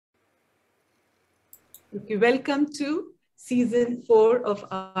Okay, welcome to season 4 of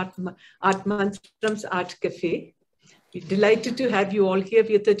ArtMantram's Art Cafe. We're delighted to have you all here.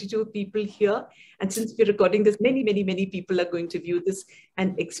 We are 32 people here. And since we're recording this, many people are going to view this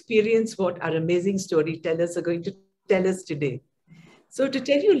and experience what our amazing storytellers are going to tell us today. So to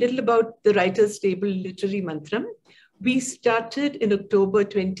tell you a little about the Writers' Table Literary Mantram, we started in October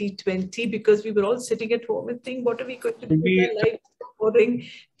 2020 because we were all sitting at home and thinking, what are we going to do with our life? Boring.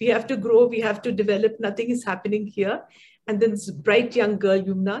 We have to grow, we have to develop, nothing is happening here. And then this bright young girl,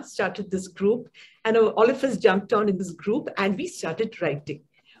 Yumna, started this group. And all of us jumped on in this group and we started writing.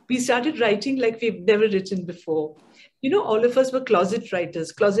 We started writing like we've never written before. You know, all of us were closet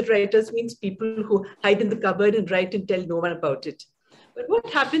writers. Closet writers means people who hide in the cupboard and write and tell no one about it. But what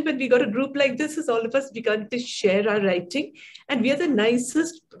happened when we got a group like this is all of us began to share our writing. And we are the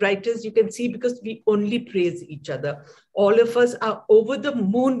nicest writers you can see because we only praise each other. All of us are over the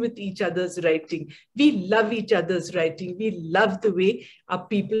moon with each other's writing. We love each other's writing. We love the way our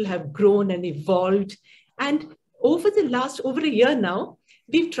people have grown and evolved. And over a year now,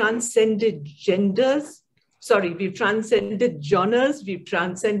 we've transcended we've transcended genres, we've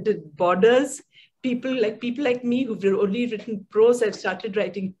transcended borders. People like me who've only written prose have started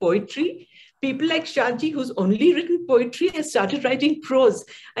writing poetry. People like Shaji, who's only written poetry, has started writing prose,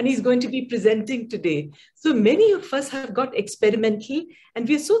 and he's going to be presenting today. So many of us have got experimental, and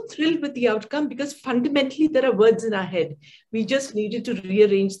we're so thrilled with the outcome because fundamentally there are words in our head. We just needed to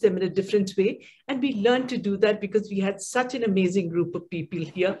rearrange them in a different way, and we learned to do that because we had such an amazing group of people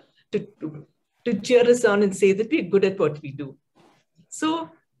here to cheer us on and say that we're good at what we do.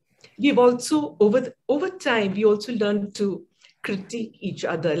 So we've also, over time, we also learned to critique each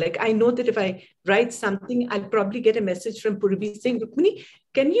other. Like I know that if I write something, I'll probably get a message from Purvi saying, Rukmini,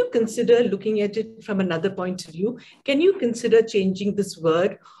 can you consider looking at it from another point of view? Can you consider changing this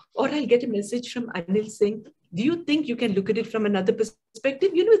word? Or I'll get a message from Anil saying, do you think you can look at it from another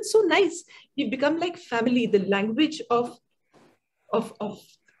perspective? You know, it's so nice. You become like family. The language of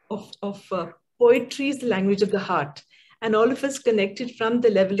poetry is the language of the heart. And all of us connected from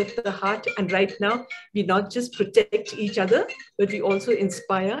the level of the heart. And right now, we not just protect each other, but we also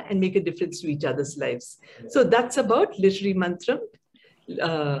inspire and make a difference to each other's lives. So that's about Literary Mantram,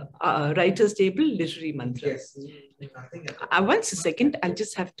 Writers' Table Literary Mantram. Yes. Once a second, I'll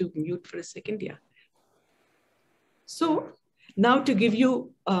just have to mute for a second, yeah. So now to give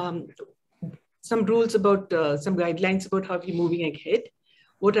you some rules about, some guidelines about how we're moving ahead.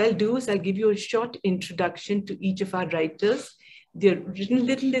 What I'll do is I'll give you a short introduction to each of our writers. They're written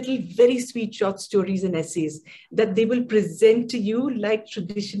little, very sweet short stories and essays that they will present to you like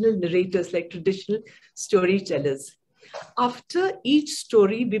traditional narrators, like traditional storytellers. After each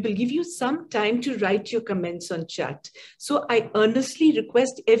story, we will give you some time to write your comments on chat. So I earnestly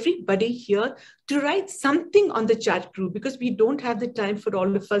request everybody here to write something on the chat group because we don't have the time for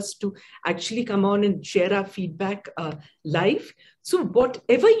all of us to actually come on and share our feedback live. So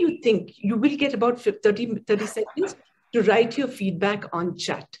whatever you think, you will get about 30 seconds to write your feedback on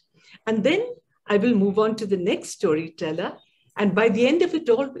chat. And then I will move on to the next storyteller. And by the end of it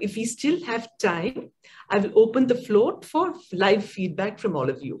all, if we still have time, I will open the floor for live feedback from all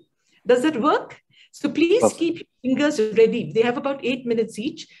of you. Does that work? So please keep your fingers ready. They have about 8 minutes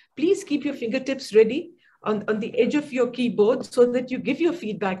each. Please keep your fingertips ready on the edge of your keyboard so that you give your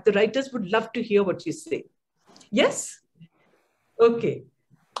feedback. The writers would love to hear what you say. Yes? Okay.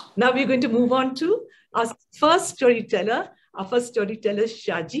 Now we're going to move on to our first storyteller. Our first storyteller is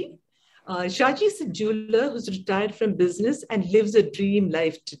Shaji. Shaji is a jeweler who's retired from business and lives a dream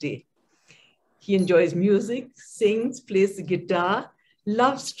life today. He enjoys music, sings, plays the guitar,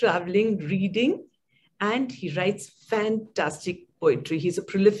 loves traveling, reading, and he writes fantastic poetry. He's a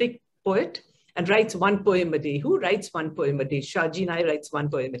prolific poet and writes one poem a day. Who writes one poem a day? Shaji Nair writes one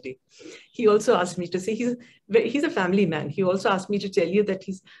poem a day. He also asked me to say, he's a family man. He also asked me to tell you that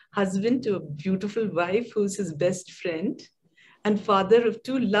he's husband to a beautiful wife who's his best friend, and father of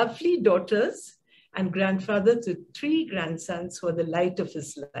 2 lovely daughters and grandfather to 3 grandsons who are the light of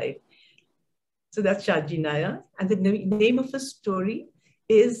his life. So that's Shaji Nair. And the name of his story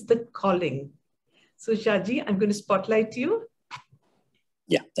is The Calling. So Shaji, I'm going to spotlight you.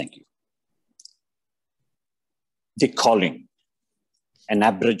 Yeah, thank you. The Calling, an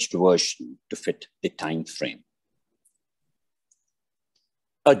abridged version to fit the time frame.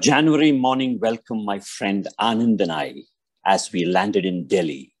 A January morning welcomed my friend Anand and I as we landed in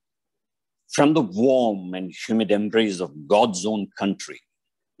Delhi. From the warm and humid embrace of God's own country,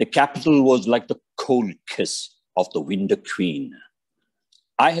 the capital was like the cold kiss of the Winter Queen.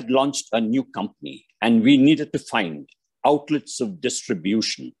 I had launched a new company and we needed to find outlets of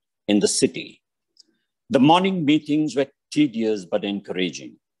distribution in the city. The morning meetings were tedious but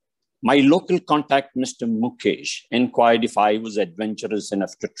encouraging. My local contact, Mr. Mukesh, inquired if I was adventurous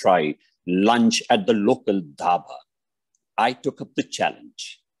enough to try lunch at the local dhaba. I took up the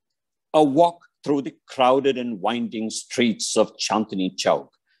challenge. A walk through the crowded and winding streets of Chandni Chowk,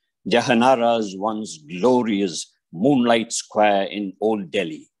 Jahanara's once glorious moonlight square in Old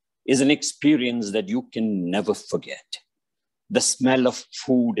Delhi, is an experience that you can never forget. The smell of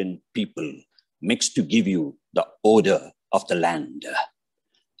food and people mixed to give you the odor of the land.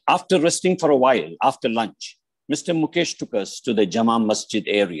 After resting for a while after lunch, Mr. Mukesh took us to the Jama Masjid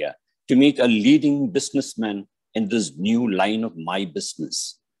area to meet a leading businessman in this new line of my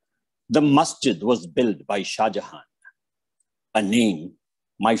business. The masjid was built by Shah Jahan, a name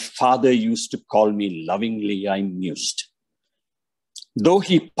my father used to call me lovingly, I mused. Though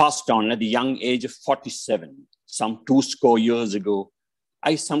he passed on at the young age of 47, some 20 years ago,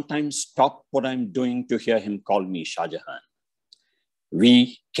 I sometimes stop what I'm doing to hear him call me Shah Jahan.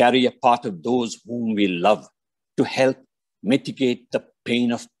 We carry a part of those whom we love to help mitigate the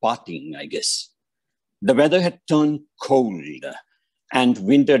pain of parting, I guess. The weather had turned cold and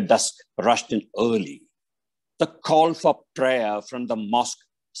winter dusk rushed in early. The call for prayer from the mosque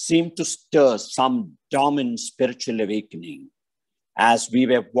seemed to stir some dormant spiritual awakening. As we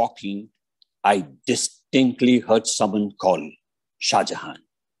were walking, I distinctly heard someone call Shah Jahan.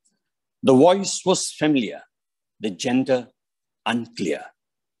 The voice was familiar, the gender unclear.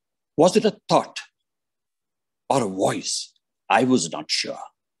 Was it a thought or a voice? I was not sure.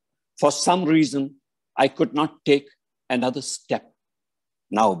 For some reason, I could not take another step.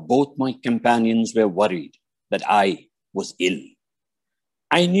 Now both my companions were worried that I was ill.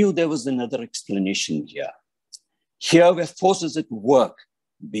 I knew there was another explanation here. Here were forces at work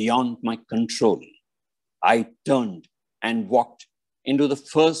beyond my control. I turned and walked into the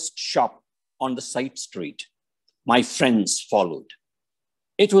first shop on the side street. My friends followed.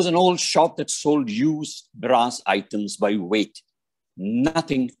 It was an old shop that sold used brass items by weight,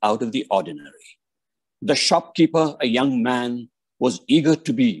 nothing out of the ordinary. The shopkeeper, a young man, was eager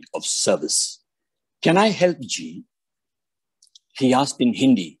to be of service. Can I help Ji? He asked in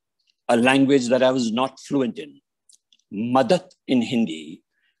Hindi, a language that I was not fluent in. Madat in Hindi,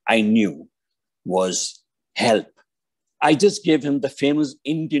 I knew, was help. I just gave him the famous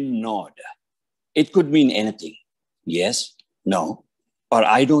Indian nod. It could mean anything. Yes, no, or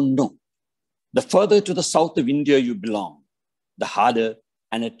I don't know. The further to the south of India you belong, the harder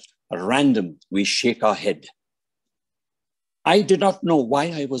and at random we shake our head. I did not know why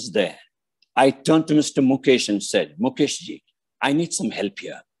I was there. I turned to Mr. Mukesh and said, Mukesh ji, I need some help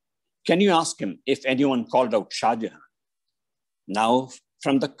here. Can you ask him if anyone called out Shah Jahan? Now,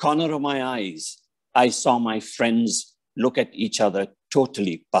 from the corner of my eyes, I saw my friends look at each other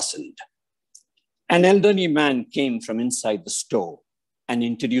totally puzzled. An elderly man came from inside the store and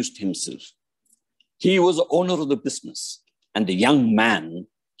introduced himself. He was the owner of the business, and the young man,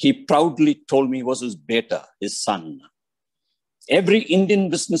 he proudly told me, was his beta, his son. Every Indian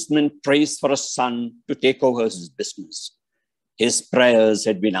businessman prays for a son to take over his business. His prayers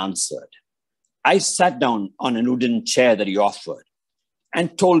had been answered. I sat down on a wooden chair that he offered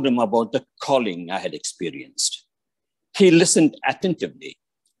and told him about the calling I had experienced. He listened attentively.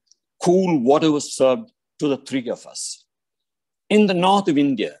 Cool water was served to the three of us. In the north of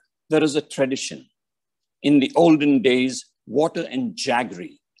India, there is a tradition. In the olden days, water and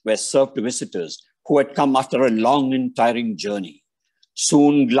jaggery were served to visitors who had come after a long and tiring journey.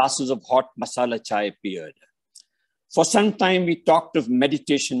 Soon, glasses of hot masala chai appeared. For some time, we talked of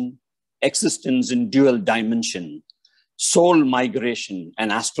meditation, existence in dual dimension, soul migration,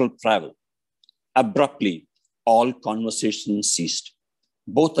 and astral travel. Abruptly, all conversation ceased.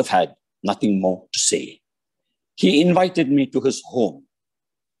 Both have had nothing more to say. He invited me to his home.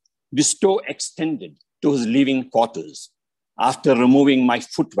 The store extended to his living quarters. After removing my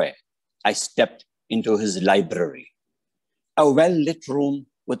footwear, I stepped into his library. A well-lit room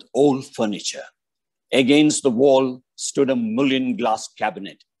with old furniture. Against the wall stood a mullion glass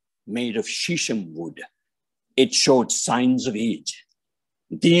cabinet made of shisham wood. It showed signs of age.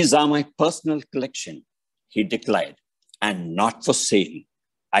 These are my personal collection, he declared, and not for sale.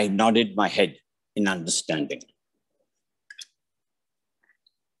 I nodded my head in understanding.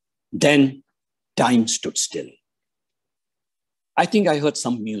 Then time stood still. I think I heard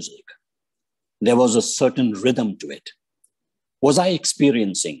some music. There was a certain rhythm to it. Was I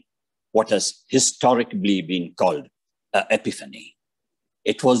experiencing what has historically been called an epiphany?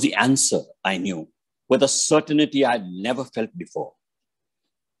 It was the answer I knew with a certainty I had never felt before.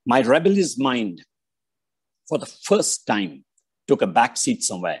 My rebellious mind, for the first time, took a backseat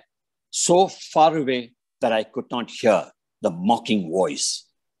somewhere, so far away that I could not hear the mocking voice.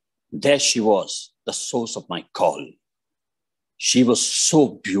 There she was, the source of my call. She was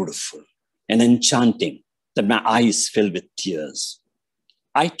so beautiful and enchanting that my eyes filled with tears.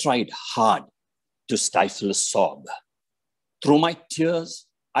 I tried hard to stifle a sob. Through my tears,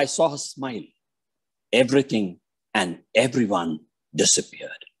 I saw her smile. Everything and everyone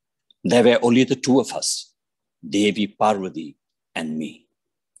disappeared. There were only the two of us, Devi Parvati and me.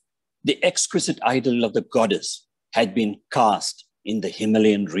 The exquisite idol of the goddess had been cast in the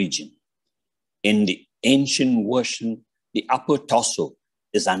Himalayan region. In the ancient version, the upper torso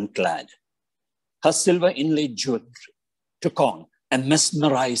is unclad. Her silver inlaid jewelry took on a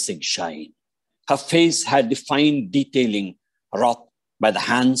mesmerizing shine. Her face had defined detailing wrought by the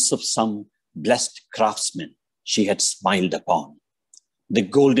hands of some blessed craftsman she had smiled upon. The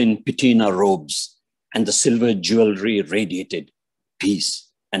golden patina robes and the silver jewelry radiated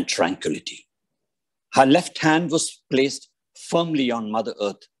peace and tranquility. Her left hand was placed firmly on Mother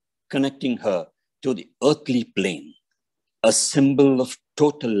Earth, connecting her to the earthly plane, a symbol of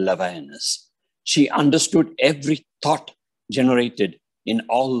total awareness. She understood every thought generated in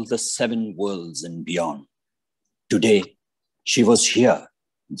all the seven worlds and beyond. Today, she was here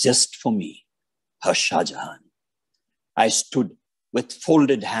just for me, her Shah Jahan. I stood with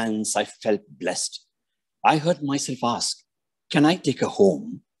folded hands. I felt blessed. I heard myself ask, "Can I take her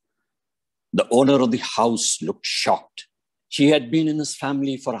home?" The owner of the house looked shocked. She had been in his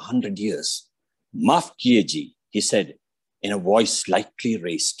family for 100 years. "Maaf kiye ji," he said in a voice slightly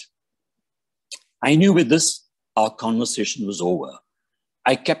raised. I knew with this, our conversation was over.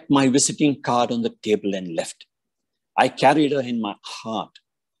 I kept my visiting card on the table and left. I carried her in my heart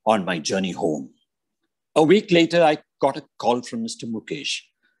on my journey home. A week later, I got a call from Mr. Mukesh.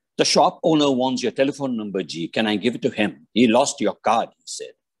 "The shop owner wants your telephone number, G. Can I give it to him? He lost your card," he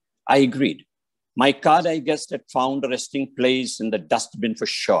said. I agreed. My card, I guessed, had found a resting place in the dustbin for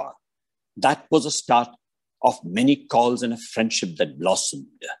sure. That was the start of many calls and a friendship that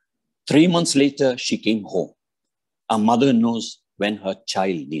blossomed. 3 months later, she came home. A mother knows when her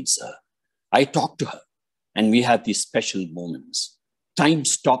child needs her. I talk to her, and we have these special moments. Time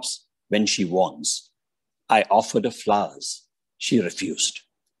stops when she wants. I offered her flowers. She refused.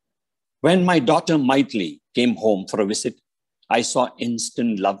 When my daughter Maitli came home for a visit, I saw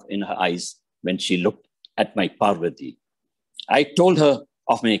instant love in her eyes when she looked at my Parvati. I told her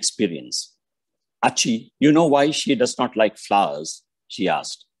of my experience. "Achi, you know why she does not like flowers?" she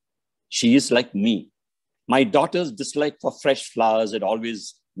asked. "She is like me. My daughter's dislike for fresh flowers had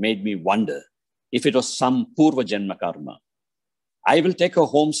always made me wonder if it was some Purva Janma karma. I will take her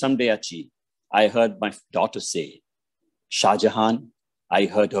home someday, Achi," I heard my daughter say. "Shah Jahan," I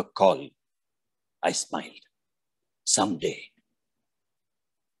heard her call. I smiled. Someday.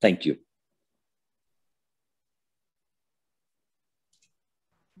 Thank you.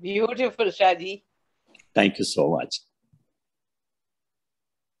 Beautiful, Shaji. Thank you so much.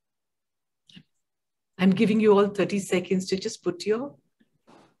 I'm giving you all 30 seconds to just put your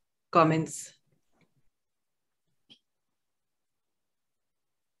comments.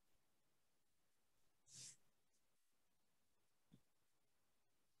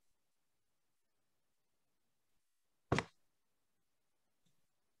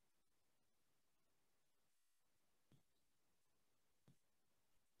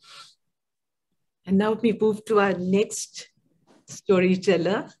 And now we move to our next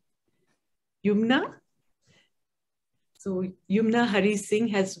storyteller, Yumna. So Yumna Harisingh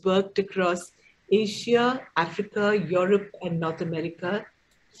has worked across Asia, Africa, Europe, and North America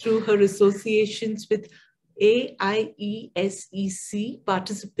through her associations with AIESEC,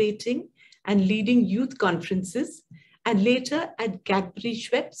 participating and leading youth conferences, and later at Cadbury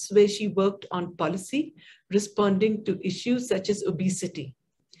Schweppes, where she worked on policy, responding to issues such as obesity.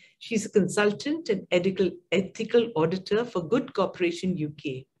 She's a consultant and ethical auditor for Good Corporation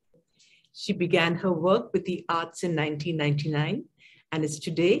UK. She began her work with the arts in 1999 and is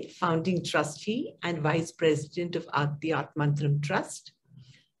today founding trustee and vice president of the ArtMantram Trust.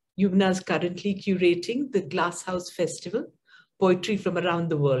 Yumna is currently curating the Glasshouse Festival, poetry from around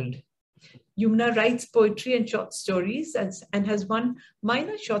the world. Yumna writes poetry and short stories and has won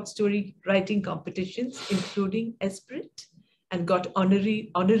minor short story writing competitions, including Esprit, and got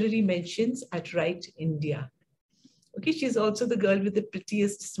honorary mentions at Write India. Okay, she's also the girl with the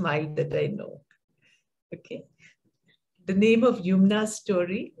prettiest smile that I know. Okay. The name of Yumna's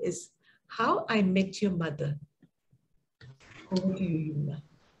story is How I Met Your Mother. Over to you, Yumna.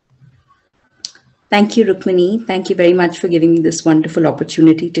 Thank you, Rukmini. Thank you very much for giving me this wonderful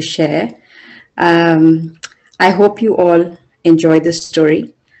opportunity to share. I hope you all enjoy this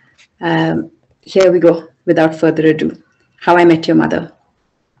story. Here we go, without further ado. How I Met Your Mother.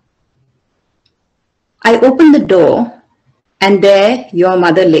 I opened the door, and there your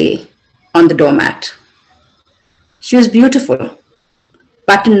mother lay on the doormat. She was beautiful.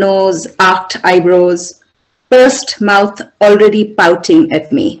 Button nose, arched eyebrows, pursed mouth already pouting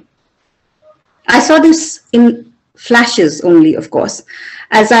at me. I saw this in flashes only, of course,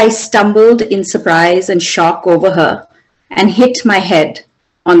 as I stumbled in surprise and shock over her and hit my head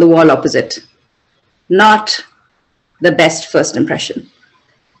on the wall opposite. Not the best first impression.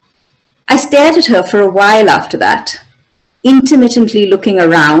 I stared at her for a while after that, intermittently looking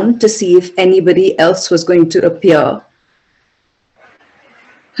around to see if anybody else was going to appear.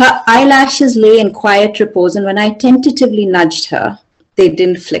 Her eyelashes lay in quiet repose, and when I tentatively nudged her, they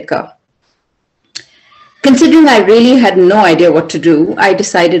didn't flicker. Considering I really had no idea what to do, I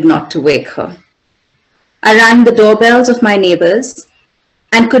decided not to wake her. I rang the doorbells of my neighbors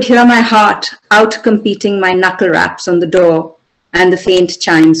and could hear my heart out-competing my knuckle raps on the door and the faint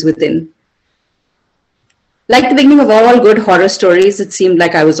chimes within. Like the beginning of all good horror stories, it seemed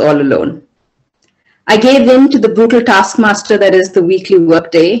like I was all alone. I gave in to the brutal taskmaster that is the weekly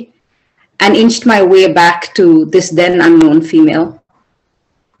workday and inched my way back to this then unknown female.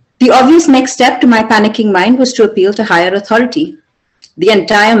 The obvious next step to my panicking mind was to appeal to higher authority. The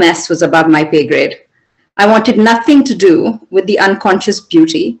entire mess was above my pay grade. I wanted nothing to do with the unconscious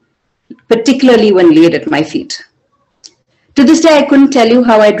beauty, particularly when laid at my feet. To this day, I couldn't tell you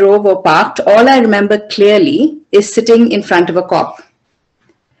how I drove or parked. All I remember clearly is sitting in front of a cop.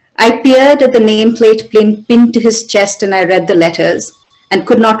 I peered at the nameplate pinned to his chest and I read the letters and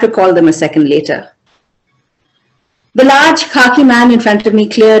could not recall them a second later. The large khaki man in front of me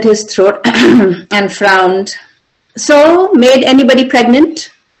cleared his throat and frowned. So, made anybody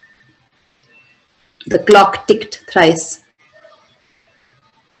pregnant? The clock ticked thrice.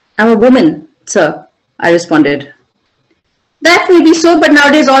 I'm a woman, sir, I responded. That may be so, but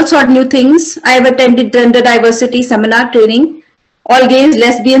nowadays all sort of new things. I have attended gender diversity seminar training. All gays,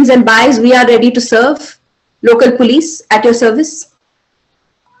 lesbians and bis, we are ready to serve. Local police, at your service.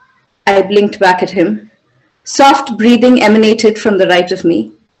 I blinked back at him. Soft breathing emanated from the right of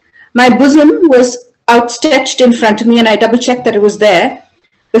me. My bosom was outstretched in front of me and I double-checked that it was there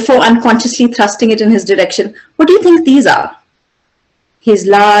before unconsciously thrusting it in his direction. What do you think these are? His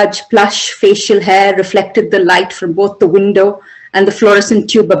large, plush facial hair reflected the light from both the window and the fluorescent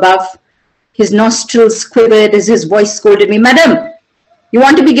tube above. His nostrils quivered as his voice scolded me. Madam, you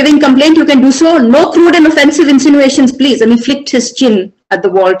want to be giving complaint, you can do so. No crude and offensive insinuations, please. And he flicked his chin at the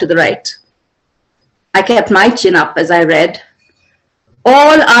wall to the right. I kept my chin up as I read.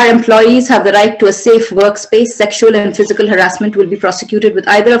 All our employees have the right to a safe workspace. Sexual and physical harassment will be prosecuted with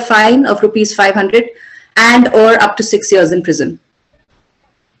either a fine of ₹500 and or up to 6 years in prison.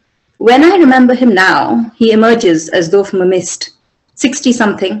 When I remember him now, he emerges as though from a mist,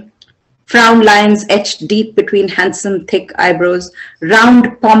 60-something, frown lines etched deep between handsome, thick eyebrows,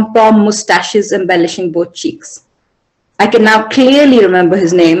 round pom-pom mustaches embellishing both cheeks. I can now clearly remember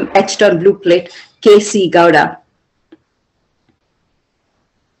his name, etched on blue plate, K.C. Gowda.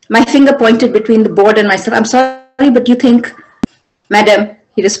 My finger pointed between the board and myself. I'm sorry, but you think, Madam,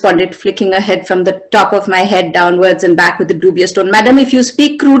 he responded, flicking a head from the top of my head downwards and back with a dubious tone. Madam, if you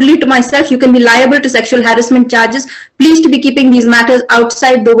speak crudely to myself, you can be liable to sexual harassment charges. Please to be keeping these matters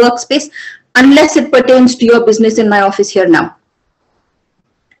outside the workspace unless it pertains to your business in my office here now.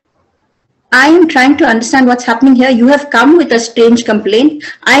 I am trying to understand what's happening here. You have come with a strange complaint.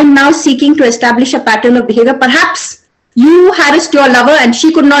 I am now seeking to establish a pattern of behavior. Perhaps you harassed your lover and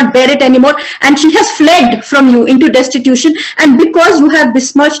she could not bear it anymore and she has fled from you into destitution, and because you have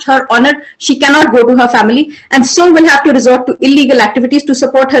besmirched her honor, she cannot go to her family and so will have to resort to illegal activities to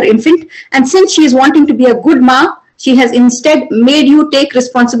support her infant. And since she is wanting to be a good ma, she has instead made you take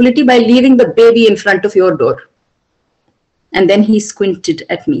responsibility by leaving the baby in front of your door. And then he squinted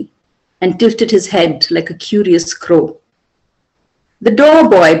at me and tilted his head like a curious crow. The door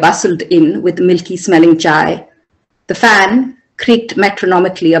boy bustled in with milky smelling chai. The fan creaked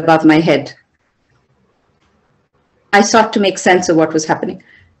metronomically above my head. I sought to make sense of what was happening.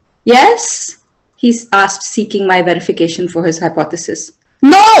 Yes? He asked, seeking my verification for his hypothesis.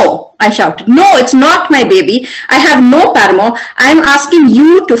 No, I shouted. No, it's not my baby. I have no paramour. I'm asking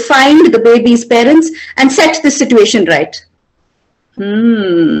you to find the baby's parents and set the situation right.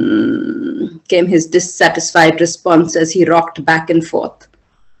 Came his dissatisfied response as he rocked back and forth.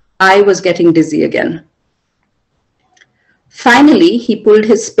 I was getting dizzy again. Finally, he pulled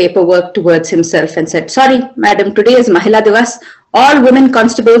his paperwork towards himself and said, sorry, madam, today is Mahila Divas. All women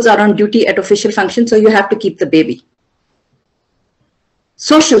constables are on duty at official functions, so you have to keep the baby.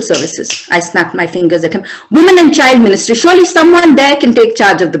 Social services. I snapped my fingers at him. Women and child ministry. Surely someone there can take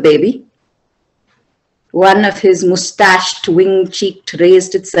charge of the baby. One of his mustached, wing-cheeked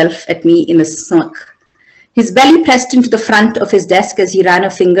raised itself at me in a smirk. His belly pressed into the front of his desk as he ran a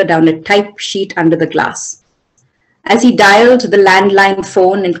finger down a type sheet under the glass. As he dialed the landline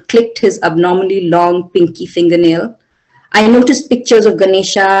phone and clicked his abnormally long pinky fingernail, I noticed pictures of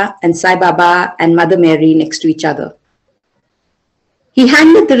Ganesha and Sai Baba and Mother Mary next to each other. He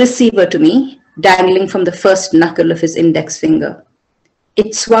handed the receiver to me, dangling from the first knuckle of his index finger.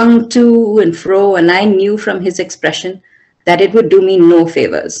 It swung to and fro, and I knew from his expression that it would do me no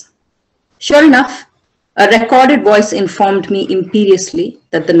favors. Sure enough, a recorded voice informed me imperiously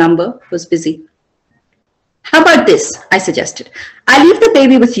that the number was busy. How about this? I suggested. I'll leave the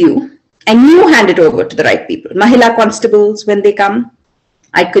baby with you, and you hand it over to the right people. Mahila constables, when they come.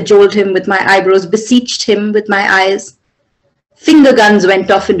 I cajoled him with my eyebrows, beseeched him with my eyes. Finger guns went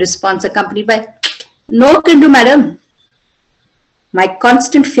off in response, accompanied by, "No can do, madam." My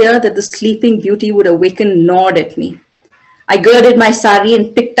constant fear that the sleeping beauty would awaken gnawed at me. I girded my sari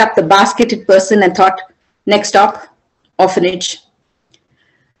and picked up the basketed person and thought, next stop, orphanage.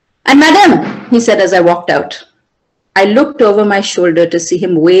 "And madam," he said as I walked out. I looked over my shoulder to see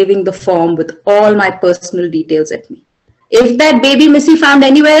him waving the form with all my personal details at me. "If that baby Missy found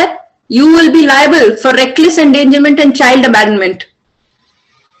anywhere, you will be liable for reckless endangerment and child abandonment."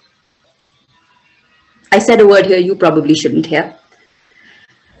 I said a word here you probably shouldn't hear.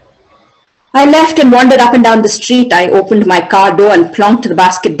 I left and wandered up and down the street. I opened my car door and plonked the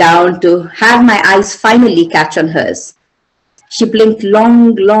basket down to have my eyes finally catch on hers. She blinked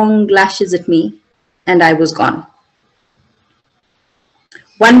long, long lashes at me, and I was gone.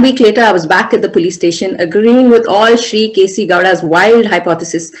 1 week later, I was back at the police station, agreeing with all Shri K.C. Gowda's wild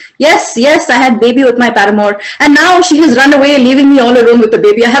hypothesis. Yes, I had baby with my paramour, and now she has run away, leaving me all alone with the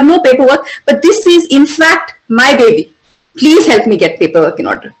baby. I have no paperwork, but this is, in fact, my baby. Please help me get paperwork in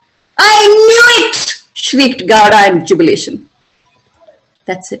order. "I knew it!" shrieked Gowda in jubilation.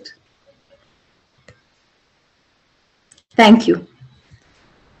 That's it. Thank you.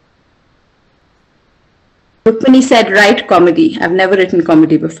 Rukmini said, write comedy. I've never written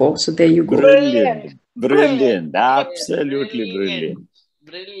comedy before, so there you go. Brilliant. Absolutely brilliant.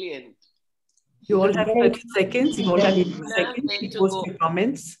 Brilliant. You all have 30 seconds. You all have 80 seconds to post your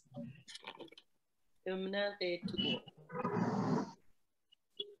comments. Yumna, day to go.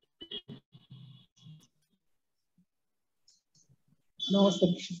 No, sir,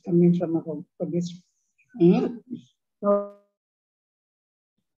 she's coming from home for this. No.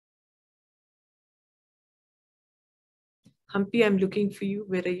 Hampi, I'm looking for you.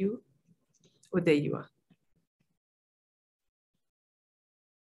 Where are you? Oh, there you are.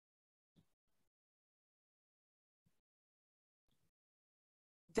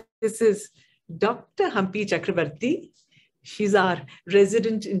 This is Dr. Hampi Chakraborty. She's our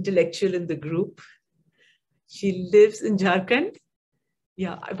resident intellectual in the group. She lives in Jharkhand.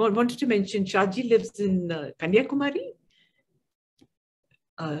 Yeah, I wanted to mention Shaji lives in Kanyakumari.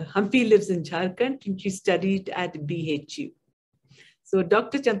 Hampi lives in Jharkhand, and she studied at BHU. So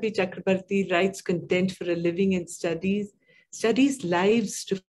Dr. Hampi Chakraborty writes content for a living and studies lives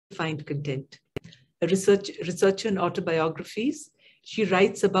to find content. A researcher in autobiographies, she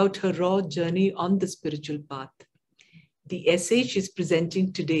writes about her raw journey on the spiritual path. The essay she's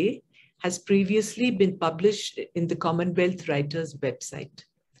presenting today has previously been published in the Commonwealth Writers website.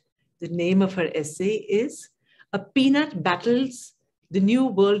 The name of her essay is A Peanut Battles the New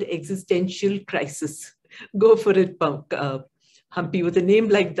World Existential Crisis. Go for it, Hampi. With a name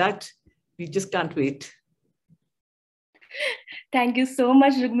like that, we just can't wait. Thank you so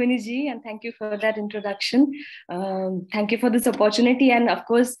much, Rukmini ji, and thank you for that introduction. Thank you for this opportunity. And of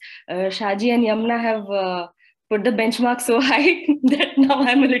course, Shaji and Yumna have put the benchmark so high that now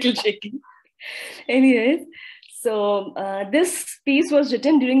I'm a little shaky. Anyways, so this piece was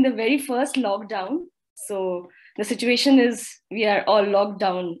written during the very first lockdown. So the situation is we are all locked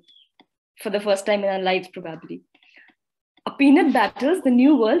down for the first time in our lives, probably. A peanut battles the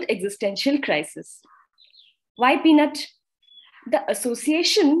new world existential crisis. Why peanut? The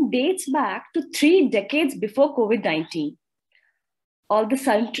association dates back to 3 decades before COVID-19. On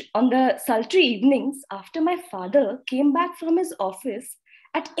the sultry evenings after my father came back from his office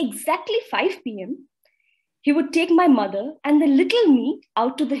at exactly 5 p.m., he would take my mother and the little me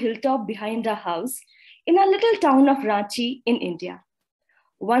out to the hilltop behind our house in our little town of Ranchi in India.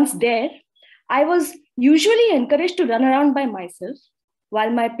 Once there, I was usually encouraged to run around by myself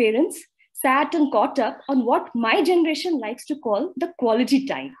while my parents sat and caught up on what my generation likes to call the quality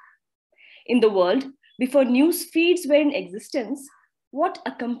time. In the world, before news feeds were in existence, what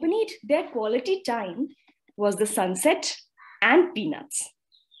accompanied their quality time was the sunset and peanuts.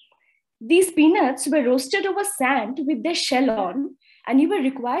 These peanuts were roasted over sand with their shell on, and you were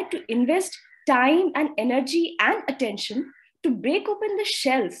required to invest time and energy and attention to break open the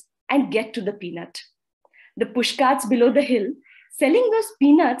shells and get to the peanut. The pushcarts below the hill, selling those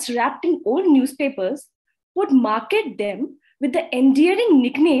peanuts wrapped in old newspapers, would market them with the endearing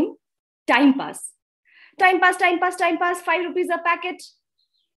nickname Time Pass. Time pass, time pass, time pass, 5 rupees a packet.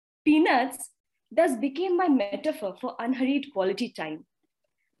 Peanuts thus became my metaphor for unhurried quality time.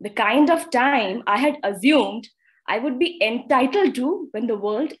 The kind of time I had assumed I would be entitled to when the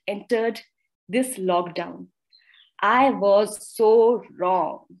world entered this lockdown. I was so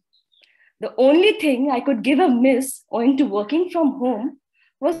wrong. The only thing I could give a miss owing to working from home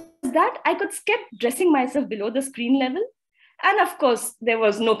was that I could skip dressing myself below the screen level. And of course, there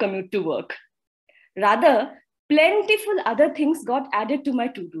was no commute to work. Rather, plentiful other things got added to my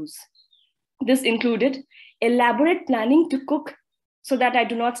to-dos. This included elaborate planning to cook so that I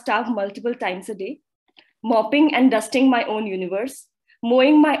do not starve multiple times a day, mopping and dusting my own universe,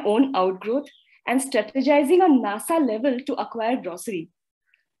 mowing my own outgrowth, and strategizing on NASA level to acquire grocery.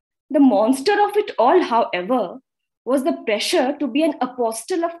 The monster of it all, however, was the pressure to be an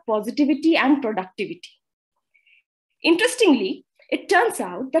apostle of positivity and productivity. Interestingly, it turns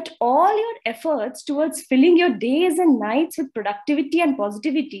out that all your efforts towards filling your days and nights with productivity and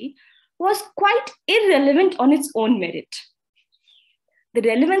positivity was quite irrelevant on its own merit. The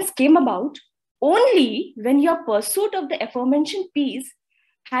relevance came about only when your pursuit of the aforementioned piece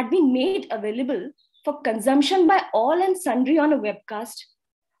had been made available for consumption by all and sundry on a webcast,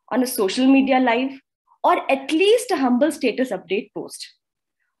 on a social media live, or at least a humble status update post.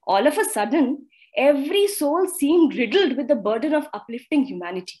 All of a sudden, every soul seemed riddled with the burden of uplifting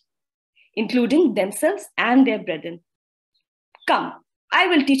humanity, including themselves and their brethren. Come, I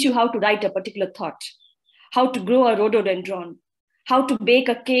will teach you how to write a particular thought, how to grow a rhododendron, how to bake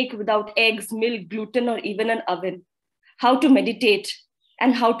a cake without eggs, milk, gluten, or even an oven, how to meditate,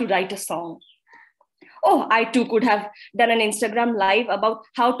 and how to write a song. Oh, I too could have done an Instagram live about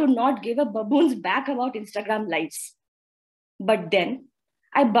how to not give a baboon's back about Instagram lives. But then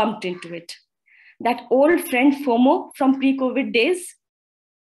I bumped into it. That old friend FOMO from pre-COVID days.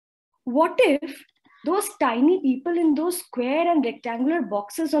 What if those tiny people in those square and rectangular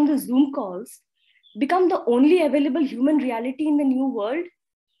boxes on the Zoom calls become the only available human reality in the new world?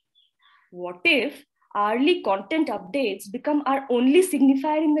 What if hourly content updates become our only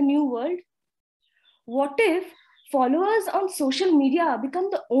signifier in the new world? What if followers on social media become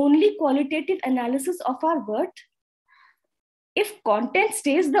the only qualitative analysis of our worth? If content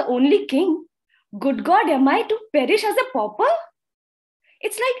stays the only king, good God, am I to perish as a pauper?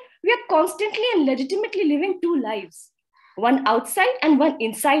 It's like we are constantly and legitimately living two lives, one outside and one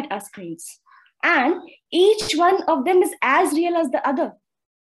inside our screens. And each one of them is as real as the other.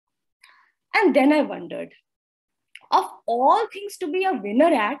 And then I wondered, of all things to be a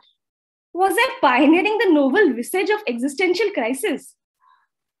winner at, was I pioneering the novel visage of existential crisis?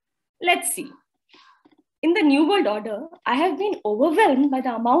 Let's see. In the New World Order, I have been overwhelmed by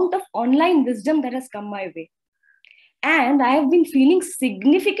the amount of online wisdom that has come my way. And I have been feeling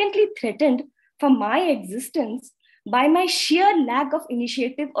significantly threatened for my existence by my sheer lack of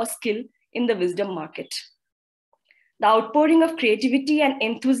initiative or skill in the wisdom market. The outpouring of creativity and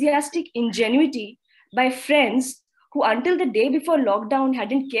enthusiastic ingenuity by friends who until the day before lockdown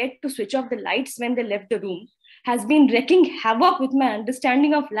hadn't cared to switch off the lights when they left the room has been wreaking havoc with my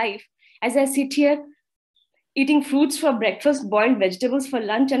understanding of life as I sit here eating fruits for breakfast, boiled vegetables for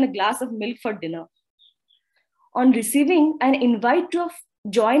lunch, and a glass of milk for dinner. On receiving an invite to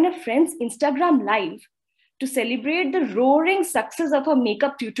join a friend's Instagram live to celebrate the roaring success of her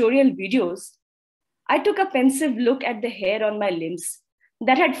makeup tutorial videos, I took a pensive look at the hair on my limbs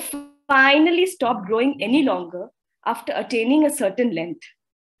that had finally stopped growing any longer after attaining a certain length.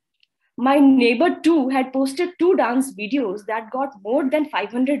 My neighbor too had posted 2 dance videos that got more than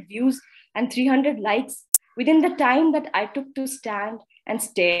 500 views and 300 likes within the time that I took to stand and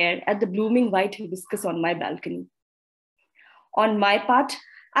stare at the blooming white hibiscus on my balcony. On my part,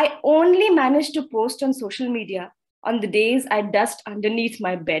 I only managed to post on social media on the days I dust underneath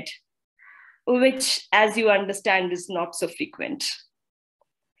my bed, which, as you understand, is not so frequent.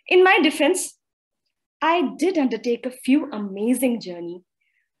 In my defense, I did undertake a few amazing journeys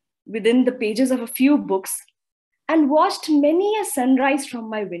within the pages of a few books and watched many a sunrise from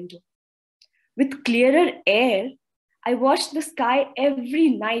my window. With clearer air, I watched the sky every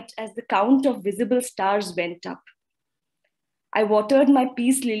night as the count of visible stars went up. I watered my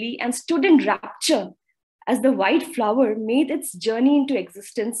peace lily and stood in rapture as the white flower made its journey into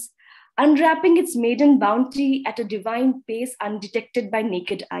existence, unwrapping its maiden bounty at a divine pace undetected by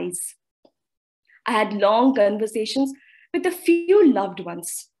naked eyes. I had long conversations with a few loved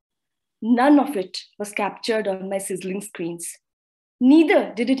ones. None of it was captured on my sizzling screens.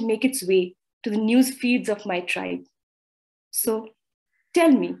 Neither did it make its way to the news feeds of my tribe. So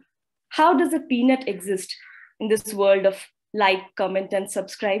tell me, how does a peanut exist in this world of like, comment, and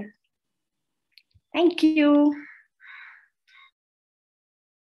subscribe? Thank you.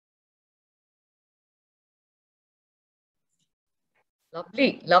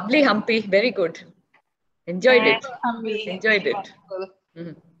 Lovely, lovely, Hampi. Very good. Enjoyed it. Hampi. Enjoyed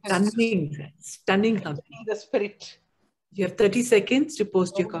it. Stunning, stunning, Hampi. The spirit. You have 30 seconds to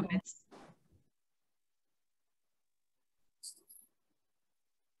post your comments.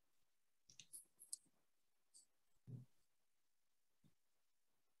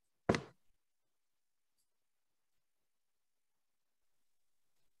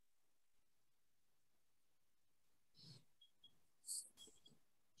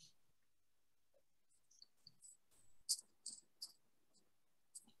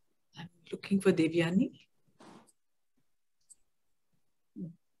 I'm looking for Deviyani.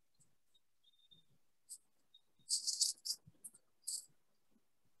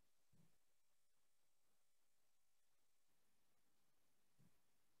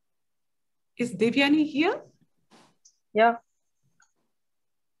 Is Deviyani here? Yeah,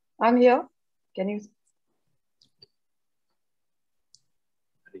 I'm here. Can you?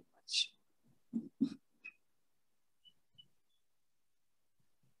 Very much.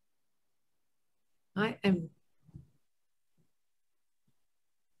 I am.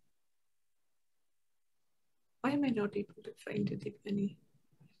 Why am I not able to find Deviyani?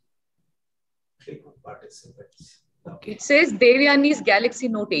 Click on participants. Okay. It says Devyani's Galaxy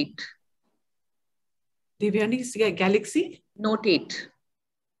Note 8. Deviyani's Galaxy? Note 8.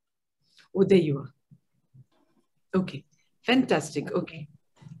 Oh, there you are. Okay, fantastic. Okay.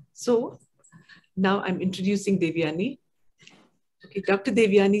 So now I'm introducing Deviyani. Okay, Dr.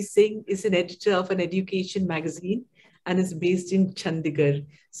 Deviyani Singh is an editor of an education magazine and is based in Chandigarh.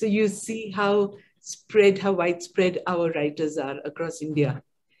 So you see how widespread our writers are across India.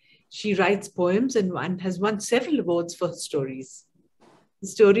 She writes poems and has won several awards for her stories. The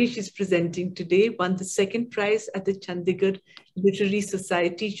story she's presenting today won the second prize at the Chandigarh Literary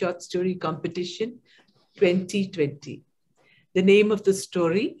Society Short Story Competition 2020. The name of the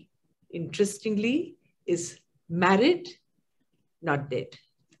story, interestingly, is Married, Not Dead.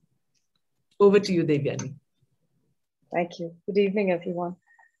 Over to you, Deviyani. Thank you. Good evening, everyone.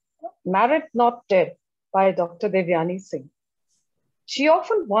 Married, Not Dead by Dr. Deviyani Singh. She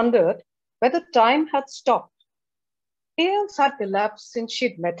often wondered whether time had stopped. Years had elapsed since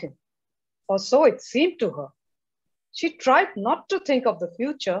she'd met him, or so it seemed to her. She tried not to think of the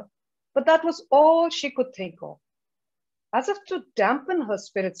future, but that was all she could think of. As if to dampen her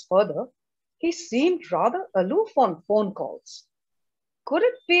spirits further, he seemed rather aloof on phone calls. Could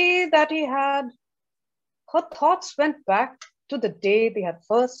it be that he had? Her thoughts went back to the day they had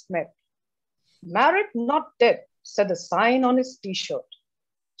first met. Married, not dead, said the sign on his t-shirt.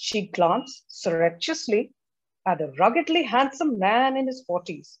 She glanced surreptitiously at a ruggedly handsome man in his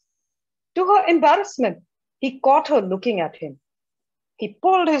 40s. To her embarrassment, he caught her looking at him. He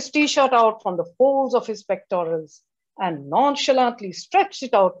pulled his t-shirt out from the folds of his pectorals and nonchalantly stretched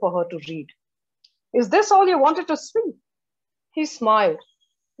it out for her to read. "Is this all you wanted to see?" He smiled,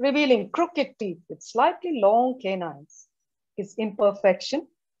 revealing crooked teeth with slightly long canines. His imperfection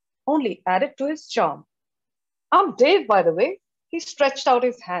only added to his charm. "I'm Dave, by the way." He stretched out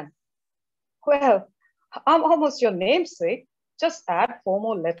his hand. "Well, I'm almost your namesake. Just add 4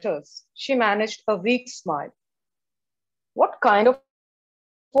 more letters." She managed a weak smile. "What kind of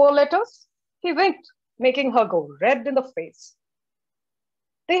 4 letters?" He winked, making her go red in the face.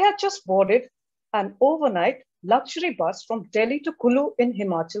 They had just boarded an overnight luxury bus from Delhi to Kulu in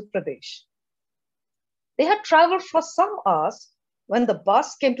Himachal Pradesh. They had traveled for some hours when the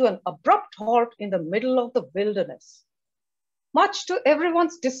bus came to an abrupt halt in the middle of the wilderness. Much to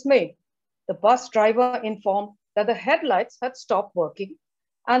everyone's dismay, the bus driver informed that the headlights had stopped working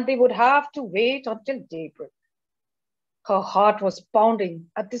and they would have to wait until daybreak. Her heart was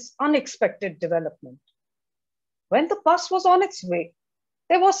pounding at this unexpected development. When the bus was on its way,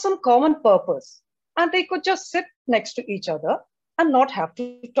 there was some common purpose and they could just sit next to each other and not have to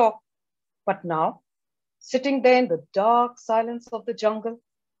talk. But now, sitting there in the dark silence of the jungle,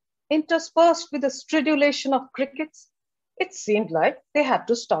 interspersed with the stridulation of crickets, it seemed like they had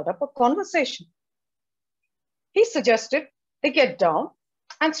to start up a conversation. He suggested they get down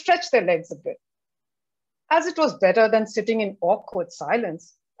and stretch their legs a bit. As it was better than sitting in awkward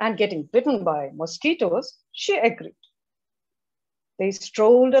silence and getting bitten by mosquitoes, she agreed. They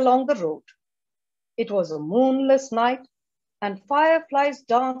strolled along the road. It was a moonless night, and fireflies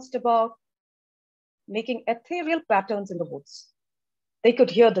danced about, making ethereal patterns in the woods. They could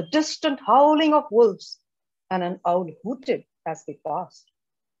hear the distant howling of wolves, and an owl hooted as they passed.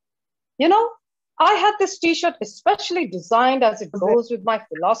 You know, I had this t-shirt especially designed as it goes with my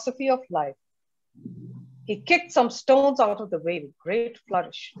philosophy of life. He kicked some stones out of the way with great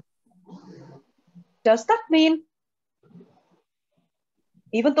flourish. Does that mean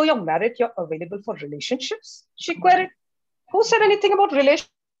even though you're married, you're available for relationships? She queried. Who said anything about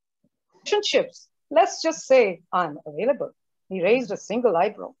relationships? Let's just say I'm available. He raised a single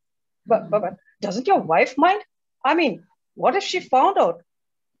eyebrow. But doesn't your wife mind? I mean, what if she found out?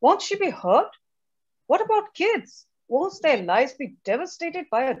 Won't she be hurt? What about kids? Won't their lives be devastated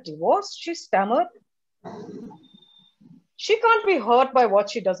by a divorce? She stammered. She can't be hurt by what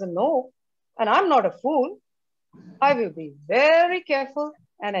she doesn't know. And I'm not a fool. I will be very careful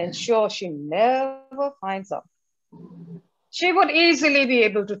and ensure she never finds out. She would easily be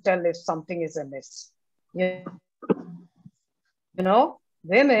able to tell if something is amiss. You know,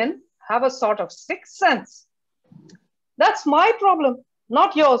 women have a sort of sixth sense. That's my problem,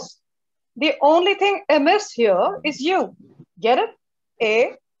 not yours. The only thing amiss here is you. Get it?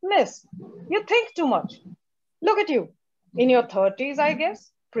 A miss. You think too much. Look at you. In your 30s, I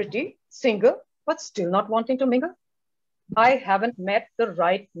guess. Pretty, single, but still not wanting to mingle. I haven't met the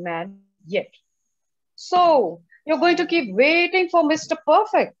right man yet. So, you're going to keep waiting for Mr.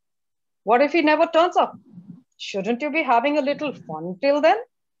 Perfect. What if he never turns up? Shouldn't you be having a little fun till then?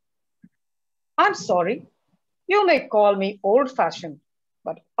 I'm sorry. You may call me old-fashioned,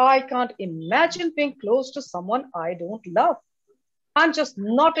 but I can't imagine being close to someone I don't love. I'm just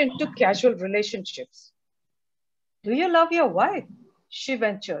not into casual relationships. Do you love your wife? She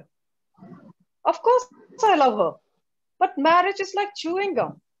ventured. Of course I love her, but marriage is like chewing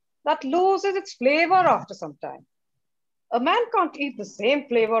gum that loses its flavor after some time. A man can't eat the same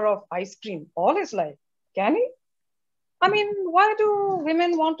flavor of ice cream all his life, can he? I mean, why do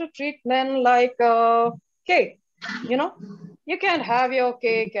women want to treat men like cake? You know, you can't have your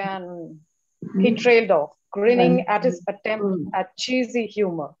cake, and he trailed off, grinning at his attempt at cheesy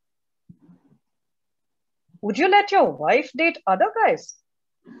humor. Would you let your wife date other guys?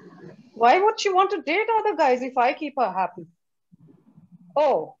 Why would she want to date other guys if I keep her happy?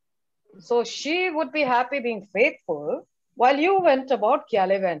 Oh, so she would be happy being faithful while you went about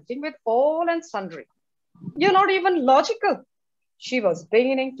gallivanting with all and sundry. You're not even logical. She was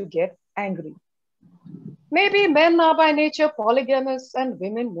beginning to get angry. Maybe men are by nature polygamous and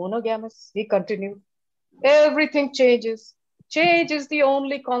women monogamous, he continued. Everything changes. Change is the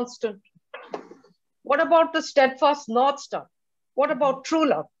only constant. What about the steadfast North Star? What about true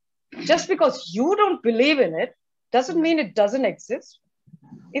love? Just because you don't believe in it doesn't mean it doesn't exist.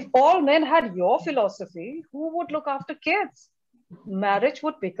 If all men had your philosophy, who would look after kids? Marriage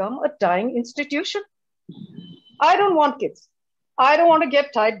would become a dying institution. I don't want kids. I don't want to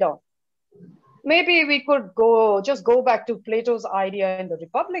get tied down. Maybe we could just go back to Plato's idea in the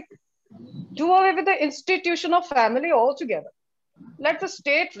Republic. Do away with the institution of family altogether. Let the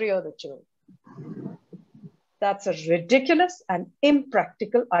state rear the children. That's a ridiculous and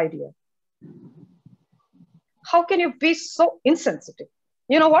impractical idea. How can you be so insensitive?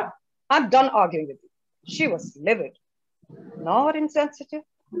 You know what? I'm done arguing with you. She was livid. Not insensitive.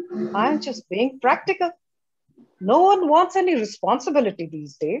 I'm just being practical. No one wants any responsibility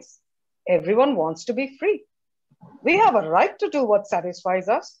these days. Everyone wants to be free. We have a right to do what satisfies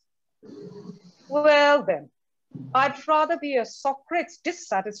us. Well then, I'd rather be a Socrates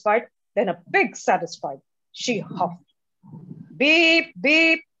dissatisfied than a pig satisfied, she huffed. Beep,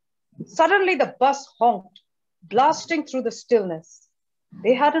 beep. Suddenly the bus honked, blasting through the stillness.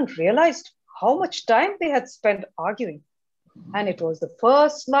 They hadn't realized how much time they had spent arguing, and it was the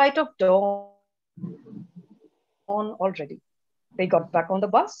first light of dawn already. They got back on the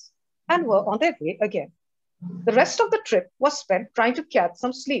bus and were on their way again. The rest of the trip was spent trying to catch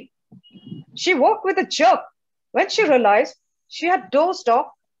some sleep. She woke with a jerk when she realized she had dozed off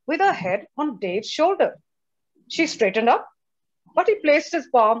with her head on Dave's shoulder. She straightened up, but he placed his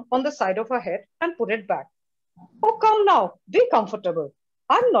palm on the side of her head and put it back. Oh, come now, be comfortable.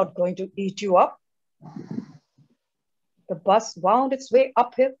 I'm not going to eat you up. The bus wound its way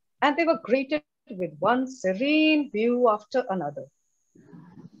uphill, and they were greeted with one serene view after another.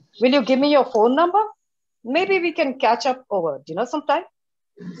 Will you give me your phone number? Maybe we can catch up over dinner sometime.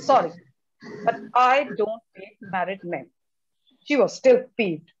 Sorry, but I don't date married men. She was still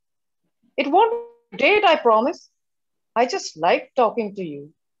peeved. It won't date, I promise. I just like talking to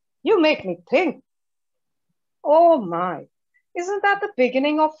you. You make me think. Oh my, isn't that the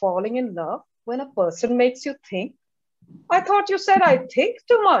beginning of falling in love when a person makes you think? I thought you said I think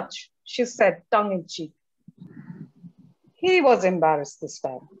too much, she said, tongue in cheek. He was embarrassed this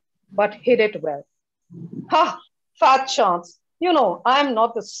time, but hid it well. Ha! Fat chance. You know, I'm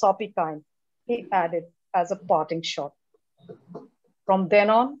not the soppy kind, he added as a parting shot. From then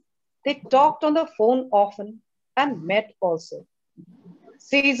on, they talked on the phone often and met also.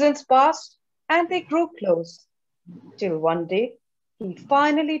 Seasons passed and they grew close, till one day he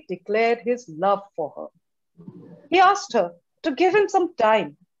finally declared his love for her. He asked her to give him some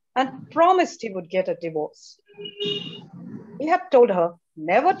time and promised he would get a divorce. He had told her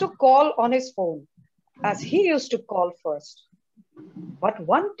never to call on his phone, as he used to call first. But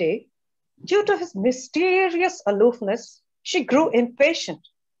one day, due to his mysterious aloofness, she grew impatient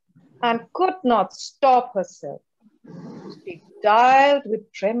and could not stop herself. She dialed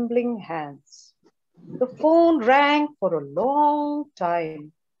with trembling hands. The phone rang for a long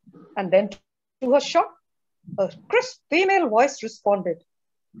time, and then, to her shock, a crisp female voice responded.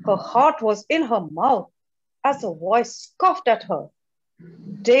 Her heart was in her mouth as the voice scoffed at her.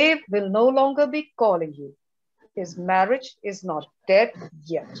 Dave will no longer be calling you. His marriage is not dead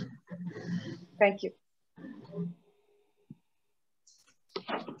yet. Thank you.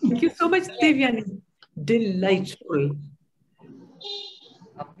 Thank you so much, Deviyani. Delightful.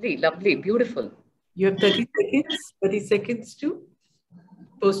 Lovely, lovely, beautiful. You have 30 seconds to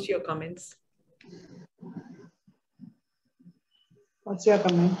post your comments. What's your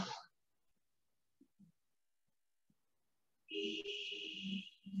comment?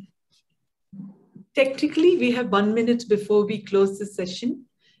 Technically, we have 1 minute before we close the session.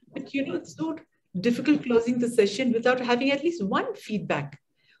 But you know, it's so difficult closing the session without having at least one feedback.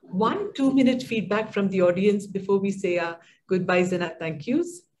 1 2-minute feedback from the audience before we say our goodbyes and our thank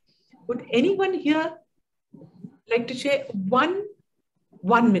yous. Would anyone here like to share one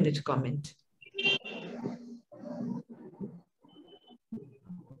 1-minute comment?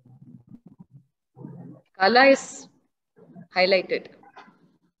 Kala is highlighted.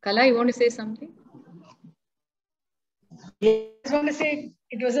 Kala, you want to say something? I just want to say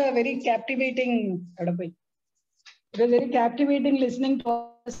it was a very captivating, it was very captivating listening to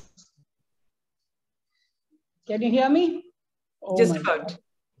us. Can you hear me? Oh, just about. God.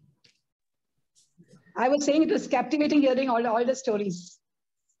 I was saying it was captivating hearing all the stories.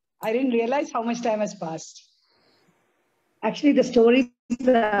 I didn't realize how much time has passed. Actually, the stories,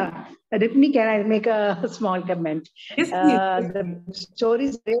 Ripni, can I make a small comment? Yes, the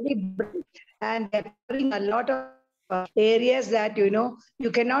stories really brilliant, and they're covering a lot of areas that, you know, you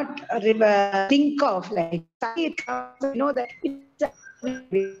cannot think of. Like, it comes, you know, that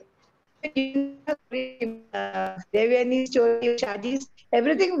it's Deviyani's story, Shaji's,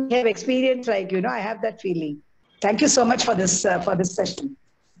 everything we have experienced, like, you know, I have that feeling. Thank you so much for this session.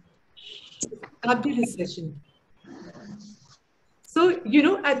 Fabulous session. So, you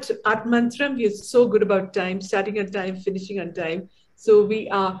know, at ArtMantram, we are so good about time, starting on time, finishing on time. So we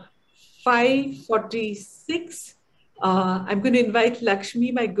are 5:46. I'm going to invite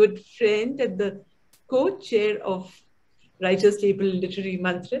Lakshmi, my good friend and the co-chair of Writers Table Literary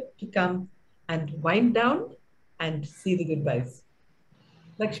Mantra, to come and wind down and see the goodbyes.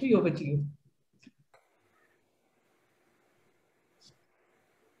 Lakshmi, over to you.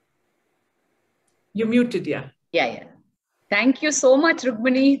 You're muted, yeah. Yeah. Thank you so much,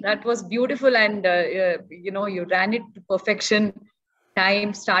 Rukmini. That was beautiful. And, you know, you ran it to perfection.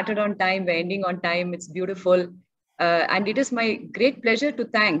 Time started on time, we're ending on time. It's beautiful. And it is my great pleasure to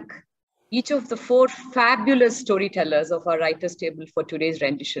thank each of the 4 fabulous storytellers of our Writers' Table for today's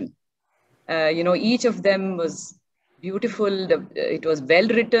rendition. You know, each of them was beautiful. It was well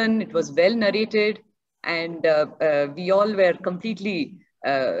written. It was well narrated. And we all were completely,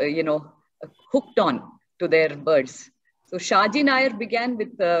 you know, hooked on to their words. So Shaji Nair began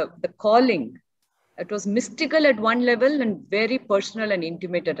with the calling. It was mystical at one level and very personal and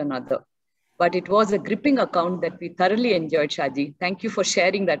intimate at another. But it was a gripping account that we thoroughly enjoyed, Shaji. Thank you for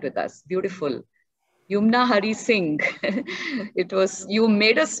sharing that with us. Beautiful. Yumna Harisingh, you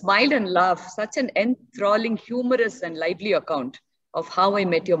made us smile and laugh. Such an enthralling, humorous and lively account of How I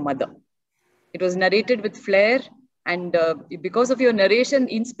Met Your Mother. It was narrated with flair. And because of your narration,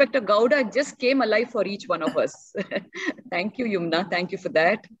 Inspector Gowda just came alive for each one of us. Thank you, Yumna. Thank you for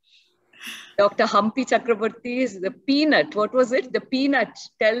that. Dr. Hampi Chakraborty is the peanut. What was it? The peanut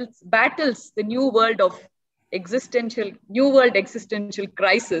battles the new world existential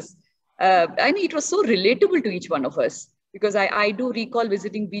crisis. And it was so relatable to each one of us. because I do recall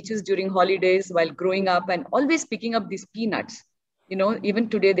visiting beaches during holidays while growing up and always picking up these peanuts. You know, even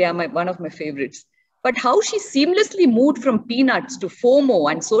today they are one of my favorites. But how she seamlessly moved from peanuts to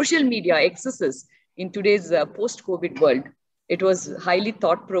FOMO and social media excesses in today's post-COVID world. It was highly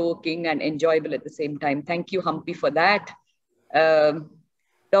thought-provoking and enjoyable at the same time. Thank you, Hampi, for that.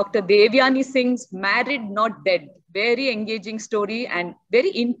 Dr. Deviyani Singh's Married Not Dead. Very engaging story and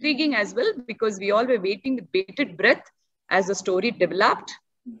very intriguing as well, because we all were waiting with bated breath as the story developed.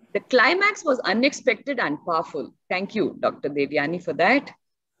 The climax was unexpected and powerful. Thank you, Dr. Deviyani, for that.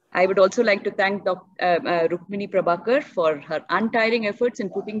 I would also like to thank Rukmini Prabhakar for her untiring efforts in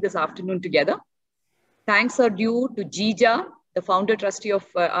putting this afternoon together. Thanks are due to Jija, the founder trustee of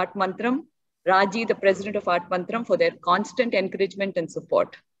ArtMantram, Raji, the president of ArtMantram, for their constant encouragement and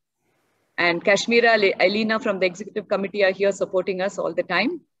support. And Kashmira, Alina from the executive committee are here supporting us all the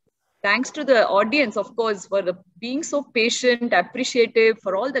time. Thanks to the audience, of course, for being so patient, appreciative,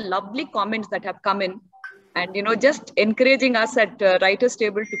 for all the lovely comments that have come in, and just encouraging us at Writers'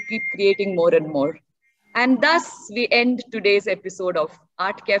 Table to keep creating more and more. And thus, we end today's episode of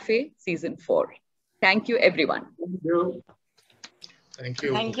Art Cafe Season 4. Thank you, everyone. Thank you. Thank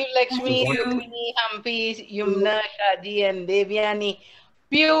you. Thank you, Lakshmi, Rukmini, Hampi, Yumna, Shaji, and Deviyani.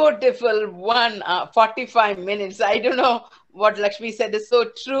 Beautiful 45 minutes. I don't know what Lakshmi said is so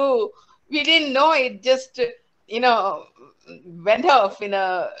true. We didn't know it, just, went off in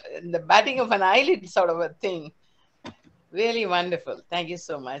the batting of an eyelid sort of a thing. Really wonderful. Thank you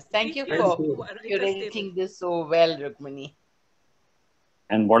so much. Thank you for curating this so well, Rukmini.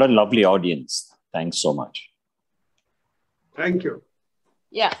 And what a lovely audience. Thanks so much. Thank you.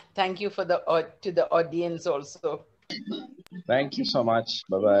 Yeah, thank you for to the audience also. Thank you so much.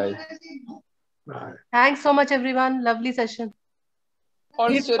 Bye-bye. Bye. Thanks so much, everyone. Lovely session.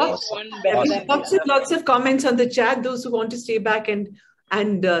 All Yes, stories one better than lots of comments on the chat. Those who want to stay back and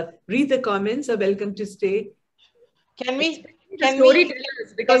read the comments are welcome to stay. Can we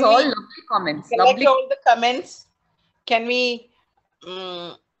because all lovely comments. Collect all the comments? Can we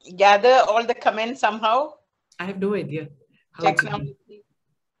gather all the comments somehow? I have no idea. Technology.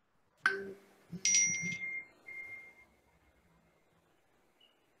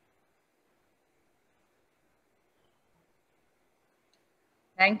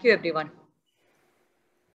 Thank you, everyone.